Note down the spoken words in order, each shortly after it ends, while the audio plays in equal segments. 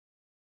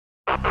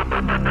Hello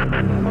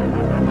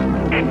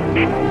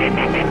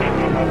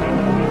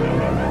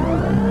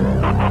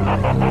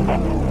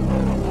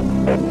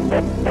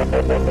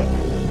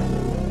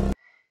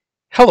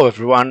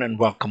everyone and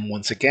welcome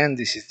once again.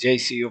 This is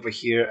JC over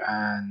here,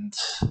 and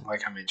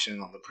like I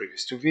mentioned on the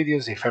previous two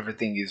videos, if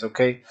everything is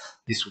okay,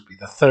 this will be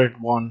the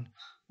third one,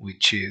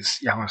 which is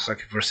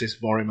Yamasaki vs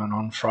Moriman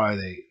on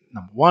Friday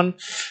number 1,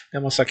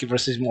 Yamasaki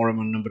vs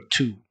Moriman number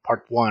 2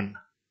 part 1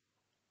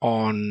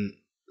 on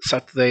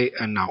Saturday,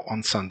 and now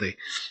on Sunday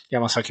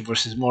Yamasaki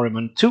vs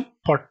Moriman 2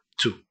 part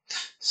 2.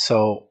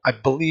 So I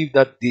believe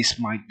that this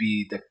might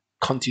be the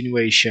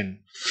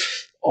continuation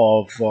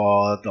of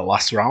the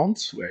last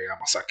round where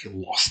Yamasaki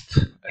lost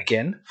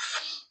again,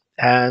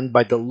 and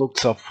by the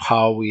looks of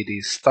how it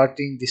is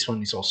starting, this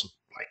one is also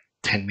like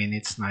 10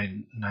 minutes,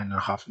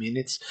 9.5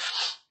 minutes.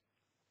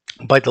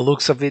 By the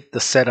looks of it,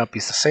 the setup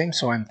is the same,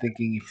 so I'm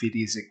thinking if it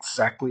is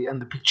exactly,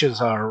 and the pictures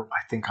are,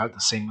 I think, are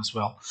the same as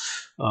well.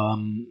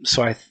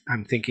 So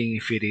I'm thinking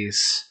if it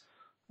is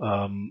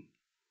the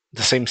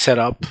same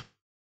setup,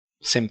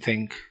 same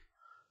thing,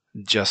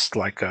 just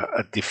like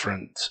a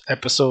different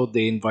episode.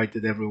 They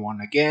invited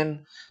everyone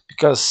again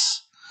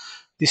because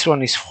this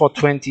one is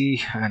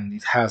 420 and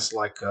it has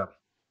like a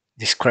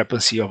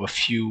discrepancy of a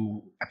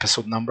few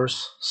episode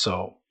numbers.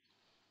 So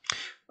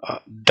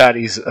that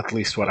is at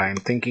least what I'm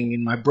thinking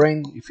in my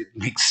brain. If it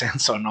makes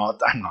sense or not,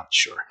 I'm not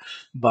sure.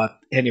 But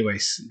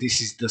anyways,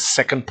 this is the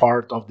second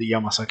part of the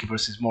Yamasaki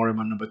vs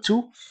Moriman number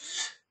 2.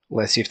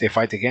 Let's see if they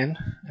fight again.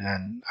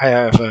 And I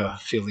have a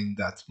feeling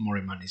that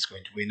Moriman is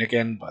going to win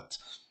again, but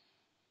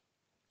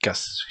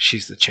because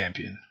she's the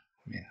champion.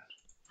 I mean,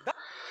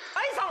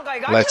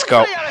 let's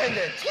go.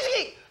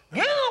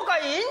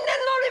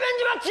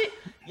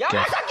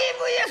 Okay.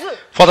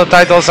 For the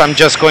titles, I'm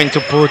just going to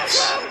put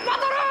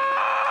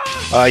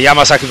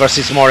Yamasaki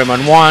vs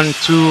Moriman 1,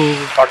 2,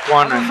 part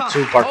 1, and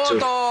 2, part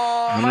 2.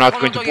 I'm not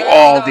going to put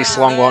all this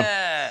long one.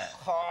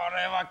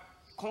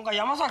 今回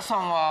山崎さ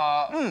ん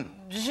は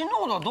自信の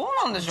ほどはどう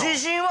なんでしょう。自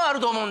信はある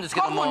と思うんです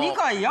けども、過去2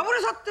回敗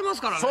れ去ってま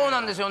すからね。そう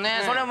なんですよ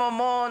ね。それも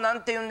もうな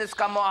んて言うんです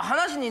か、もう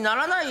話にな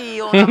らない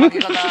ような負け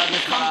方で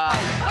すから。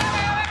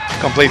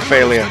Complete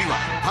failure。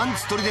パン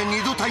ツ取りで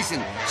2度対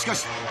戦。しか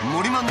し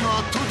森マンの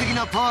圧倒的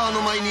なパワーの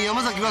前に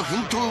山崎は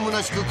奮闘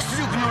虚しく屈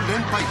辱の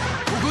連敗。こ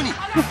こに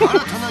新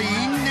たな因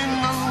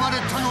縁が生まれ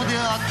たので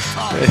あっ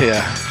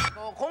た。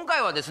今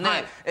回はです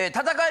ね、戦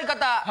い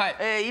方、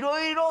い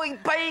ろいろいっ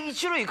ぱい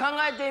種類考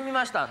えてみ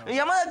ました。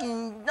山崎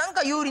なん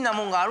か有利な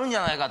もんがあるんじ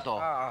ゃないかと。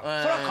それ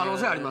は可能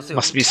性ありますよ。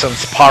Must be some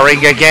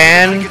sparring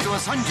again.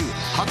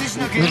 果てし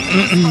なき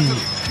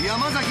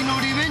山崎の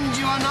リベン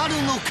ジはな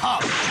るのか。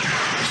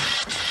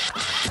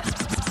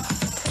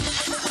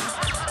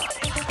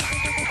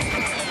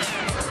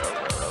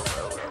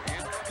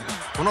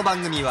この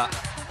番組は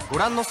ご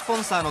覧のスポ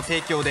ンサーの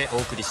提供でお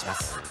送りしま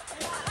す。挑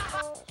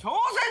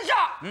戦者、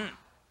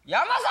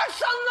山崎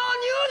さんの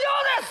入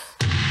場です。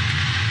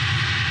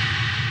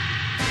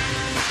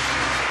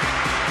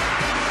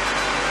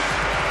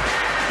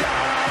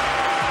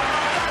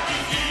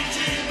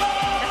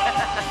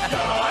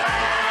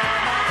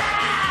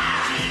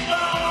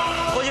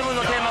ご自分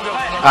のテーマ曲。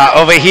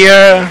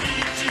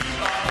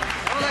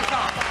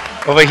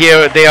Over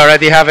here, they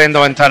already have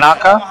Endō and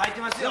Tanaka.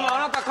 でもあ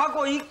なた過去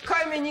1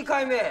回目2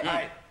回目、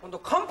本当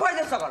完敗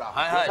でしたから。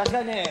確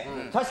かにね、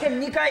確か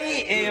に2回、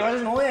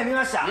私もオンエア見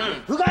ました。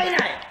不甲斐ない。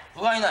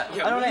不甲斐ない。お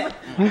前がやっ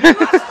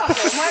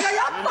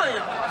たん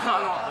や。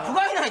不甲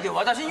斐ないで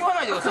私に言わ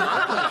ないでくださ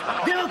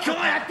い。でも今日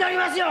はやっており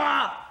ますよ。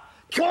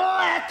今日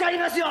はやっており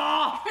ますよ。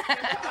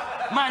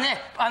まあ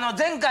ね、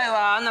前回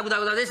はあんなグダ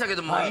グダでしたけ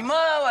ども、今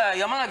は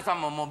山崎さ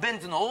んももうベン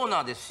ツのオー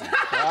ナーですし。ベンツの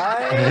オ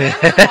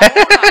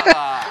ーナー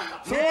が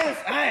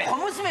小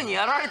娘に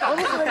やられた。小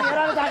娘にや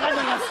られたらあかん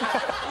と思います。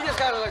いいです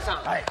か、山崎さん。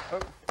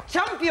チ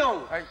ャンピオ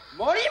ン、森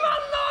マンの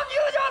入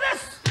場で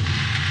す。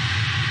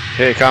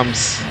Here it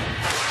comes.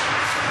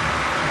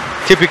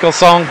 Typical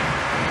song.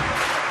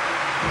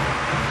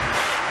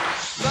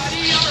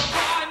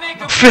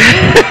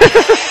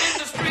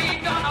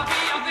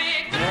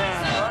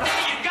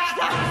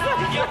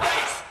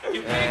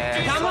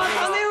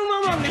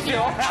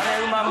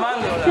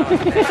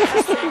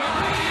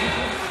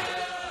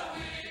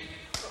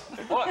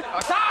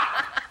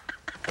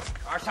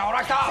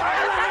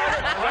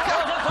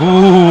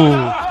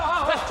 Ooh.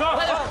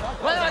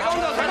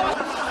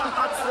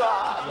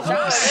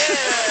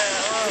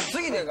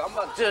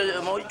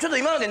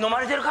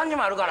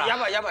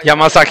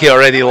 Yamasaki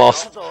already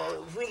lost.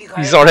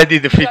 He's already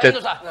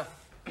defeated.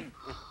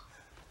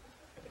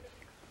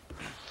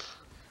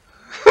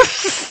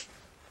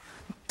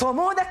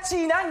 友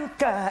達なん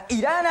か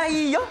いらな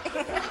いよ。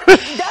だっ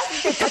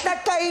て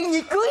戦い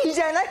にくい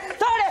じゃない。それ。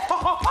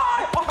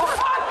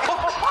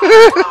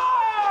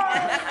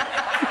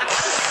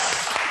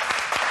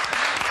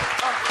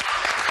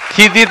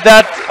He did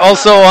that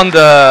also on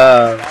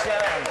the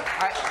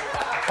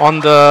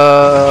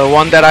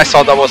one that I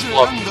saw that was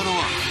blocked.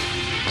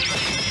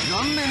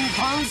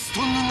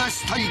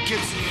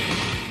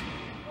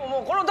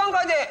 もうこの段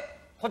階で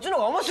こっちの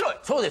方が面白い。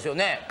そうですよ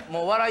ね。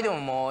もう笑いで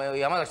ももう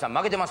山崎さん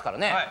負けてますから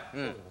ね。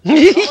うん。頑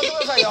張ってく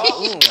ださいよ。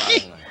じゃ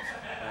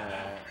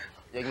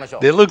あ行きましょ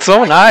う。 They look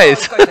so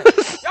nice. こ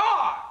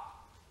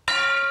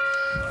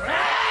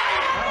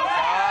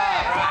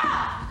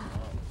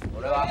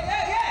れは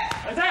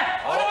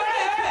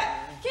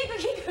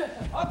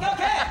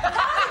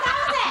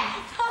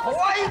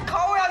怖い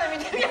顔やで、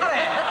見てみやれ。ど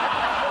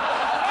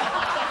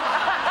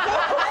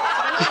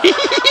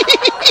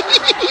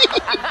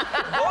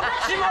っ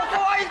ちも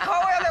怖い顔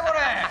やで、これ。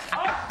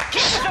キ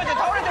ックしといて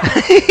倒れてる。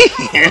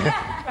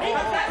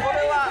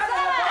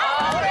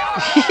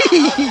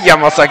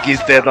Yamasaki's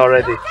dead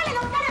already. あ、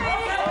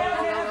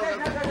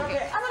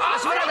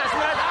閉められた、閉め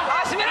られた。あ、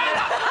閉められた。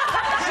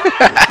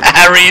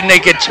Harry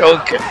naked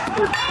choke. ギ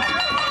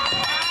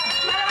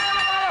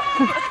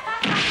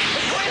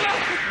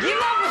ブ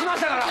アップしま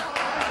したから。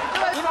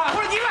今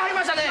これギブ入り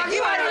ましたね。ギ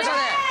ブ入りましたね。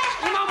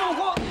今もう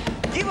こう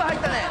ギブ入っ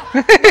たね。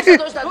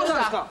どうしたどうし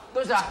た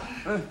どうした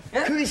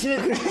首絞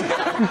め首。そりゃ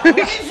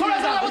そん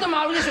なことも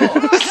あるでしょう。しゃあな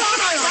いよ。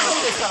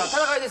ですから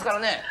戦いですから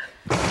ね。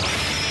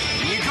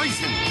2回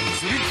戦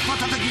スリッパ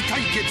叩き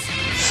対決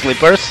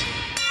Slippers?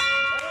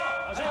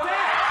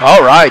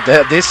 Alright,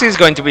 this is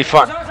going to be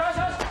fun.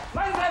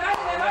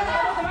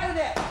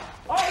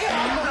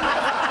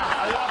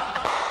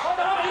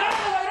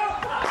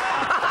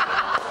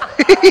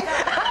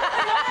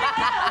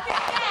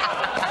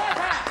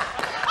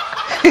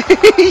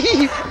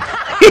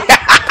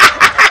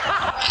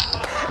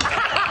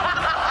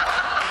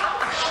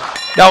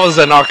 That was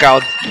a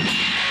knockout.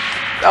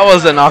 That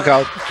was a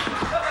knockout.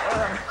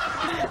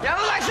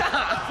 山崎さん、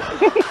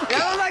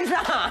山崎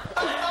さん、あ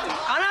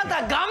な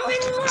た顔面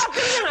にもらって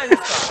るじゃないで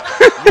すか。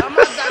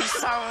山崎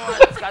さんは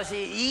しかし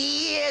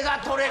いい絵が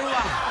撮れるわ。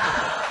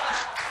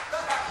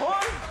本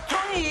当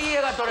にいい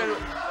絵が撮れる。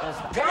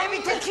テレ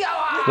ビ的や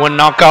わ。 One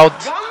knockout,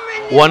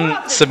 one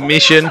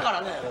submission.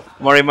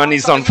 Moriman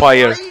is on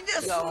fire. いいで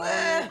すね。本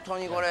当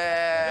にこ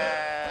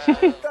れ。こ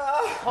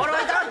れ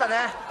は痛かったね。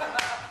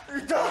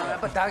やっ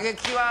ぱ打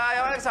撃は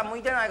山崎さん向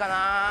いてないか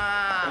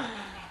な。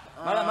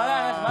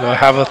Do I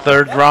have a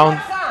third round?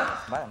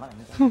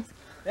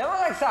 山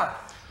崎さん。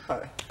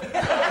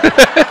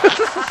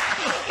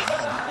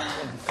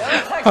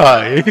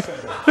Hi.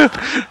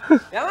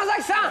 山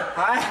崎さん。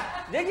はい。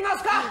できま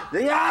すか。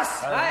できま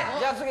す。はい。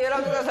じゃあ次選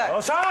んでください。よ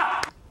っし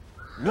ゃ。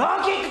ロ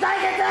ーキック対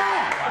決。打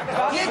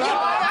撃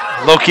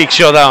は。Low kick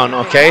showdown,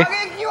 okay? 打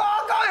撃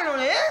は赤いの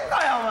にええん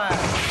かよお前。3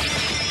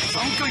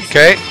回 Okay.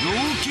 戦ロー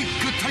キッ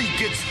ク対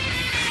決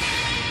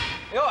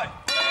よい。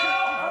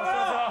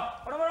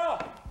こ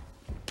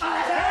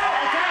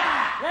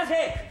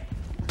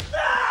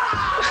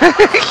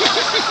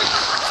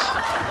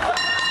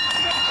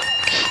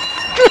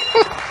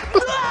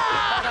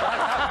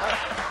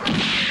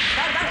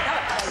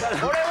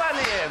れは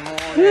ね、もう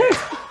ね。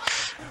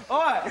おい、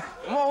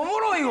もうおも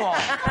ろいわ。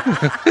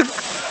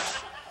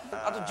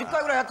あと10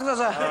回ぐらいやってくだ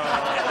さい。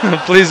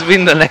 Please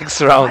win the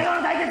next round. 最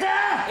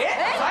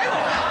後。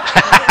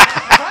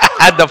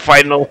 At the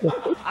final. 熱々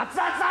あ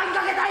ん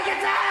かけ対決。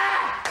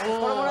これ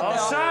もらった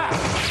よ。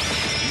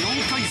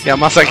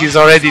 Yamasaki's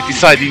already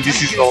deciding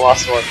this is the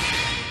last one.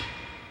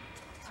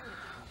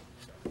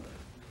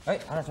 はい、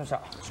話しました。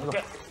は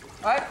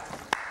い。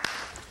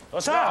よ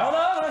っしゃ。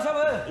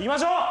行きま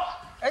しょう。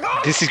行こ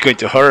う。 This is going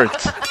to hurt.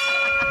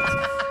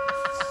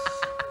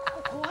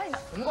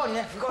 向こうに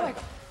ね、向こうに。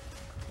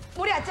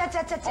森あちゃち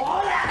ゃちゃちゃ。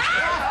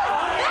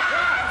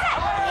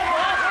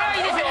い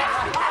いですよ。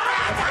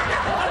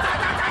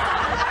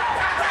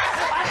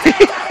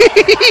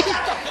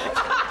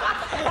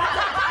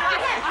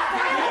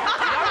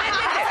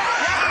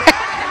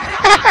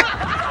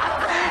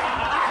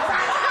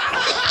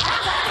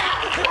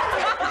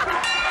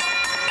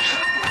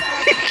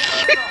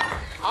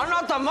あ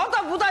なたま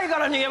た舞台か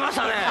ら逃げまし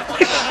たね。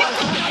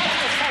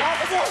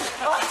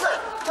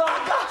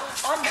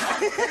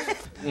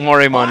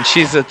Moriman,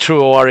 she's a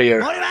true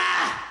warrior. 森間。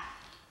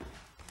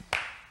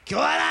今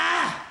日はな。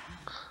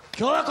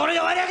今日はこれで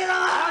終わりやけど。おい。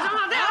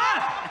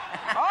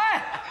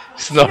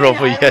 It's not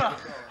over yet.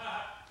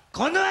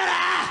 今度はな。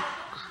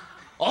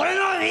俺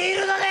のフィー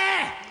ルドで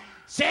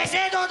正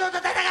々堂々と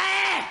戦え。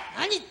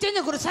何言ってん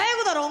ねんこれ最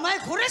後だろお前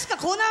これしか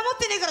コーナー持っ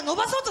てねえから伸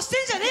ばそうとし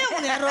てんじゃねえよ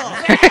この野郎。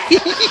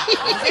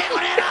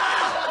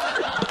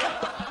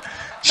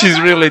She's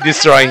really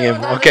destroying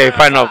him. Okay,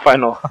 final,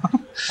 final.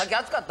 さっき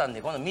暑かったん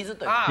で、この水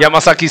と。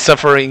 Yamasaki's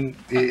suffering.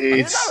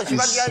 It's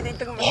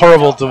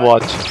horrible to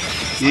watch.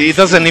 He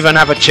doesn't even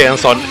have a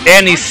chance on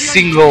any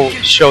single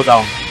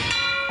showdown.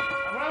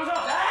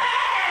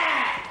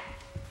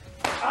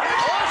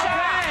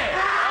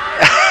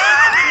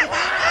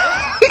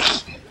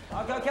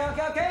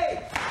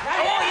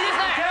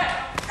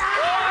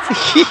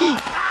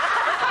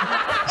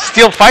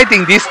 Still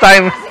fighting this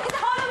time.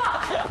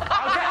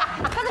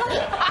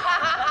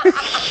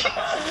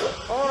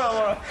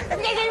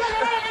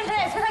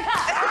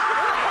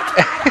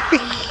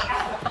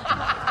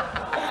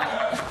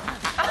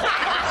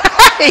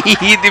 He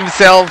hit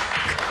himself.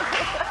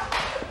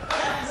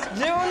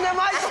 自分で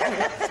巻いて。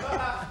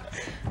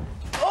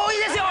おいい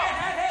ですよ。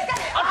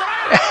あ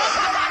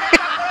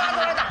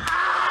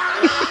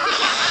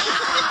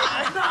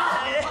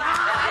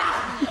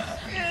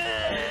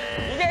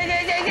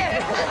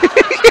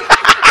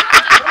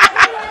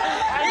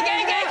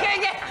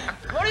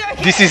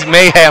This is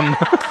mayhem.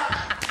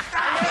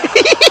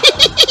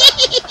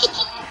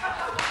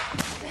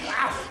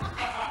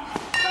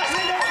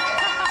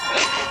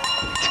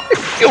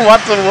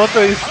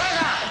 Matsumoto is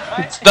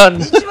it's done.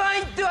 一番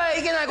言っては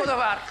いけないこと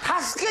が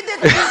助けて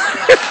って言う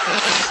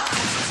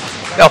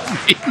Help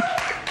me.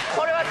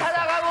 これは戦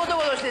う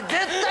男として絶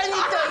対に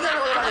言ってはいけない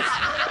ことなんです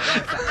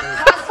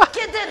助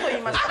けてと言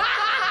います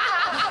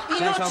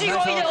命乞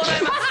いでござ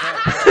いま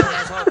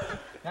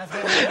す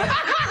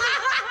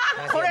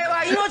これ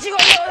は命乞いでご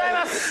ざい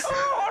ます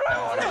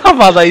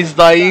Hamada is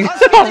dying.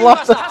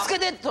 助け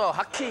てと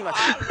はっきり言いまし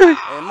た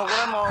もうこ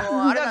れも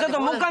うあれちょっと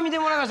もう一回見て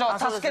もらいましょう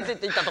助けてっ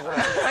て言ったところ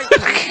はい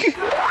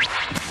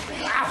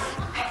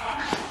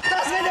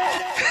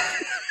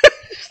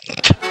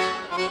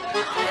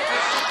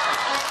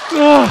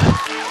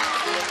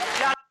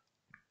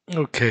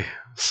Okay,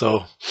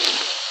 so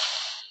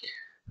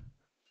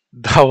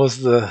that was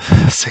the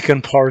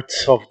second part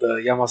of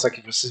the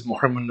Yamasaki versus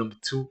Moriman number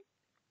 2.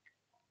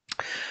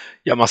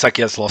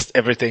 Yamasaki has lost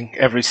everything,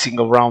 every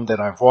single round that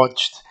I've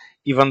watched,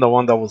 even the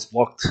one that was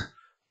blocked,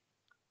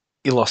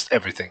 he lost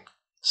everything.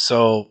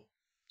 So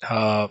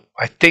I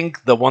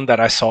think the one that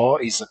I saw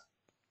is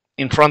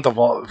in front of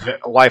a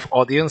live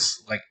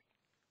audience, like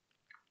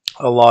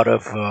a lot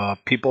of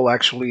people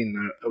actually in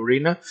the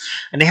arena,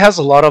 and it has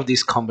a lot of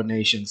these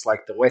combinations,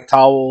 like the wet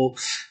towel,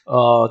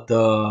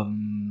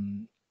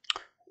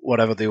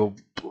 whatever they were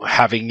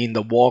having in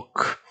the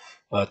walk,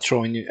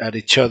 throwing at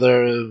each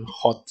other,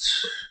 hot,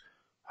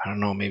 I don't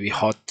know, maybe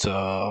hot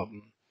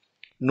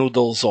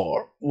noodles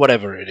or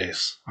whatever it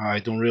is. I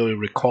don't really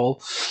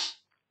recall,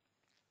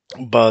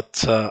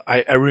 but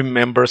I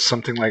remember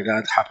something like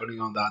that happening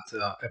on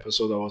that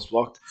episode that was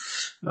blocked.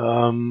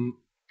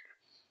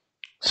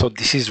 So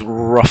this is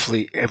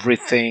roughly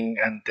everything,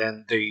 and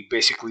then they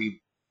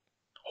basically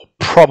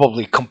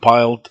probably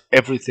compiled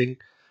everything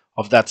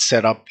of that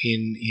setup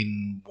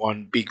in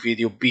one big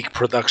video, big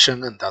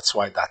production, and that's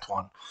why that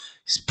one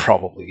is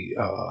probably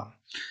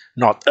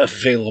not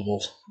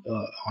available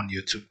on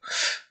YouTube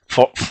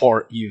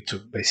for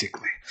YouTube,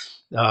 basically.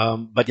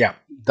 But yeah,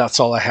 that's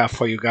all I have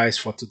for you guys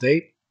for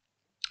today.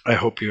 I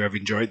hope you have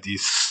enjoyed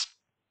these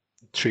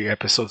 3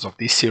 episodes of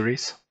this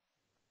series,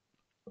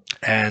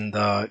 and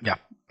yeah,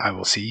 I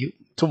will see you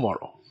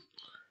tomorrow.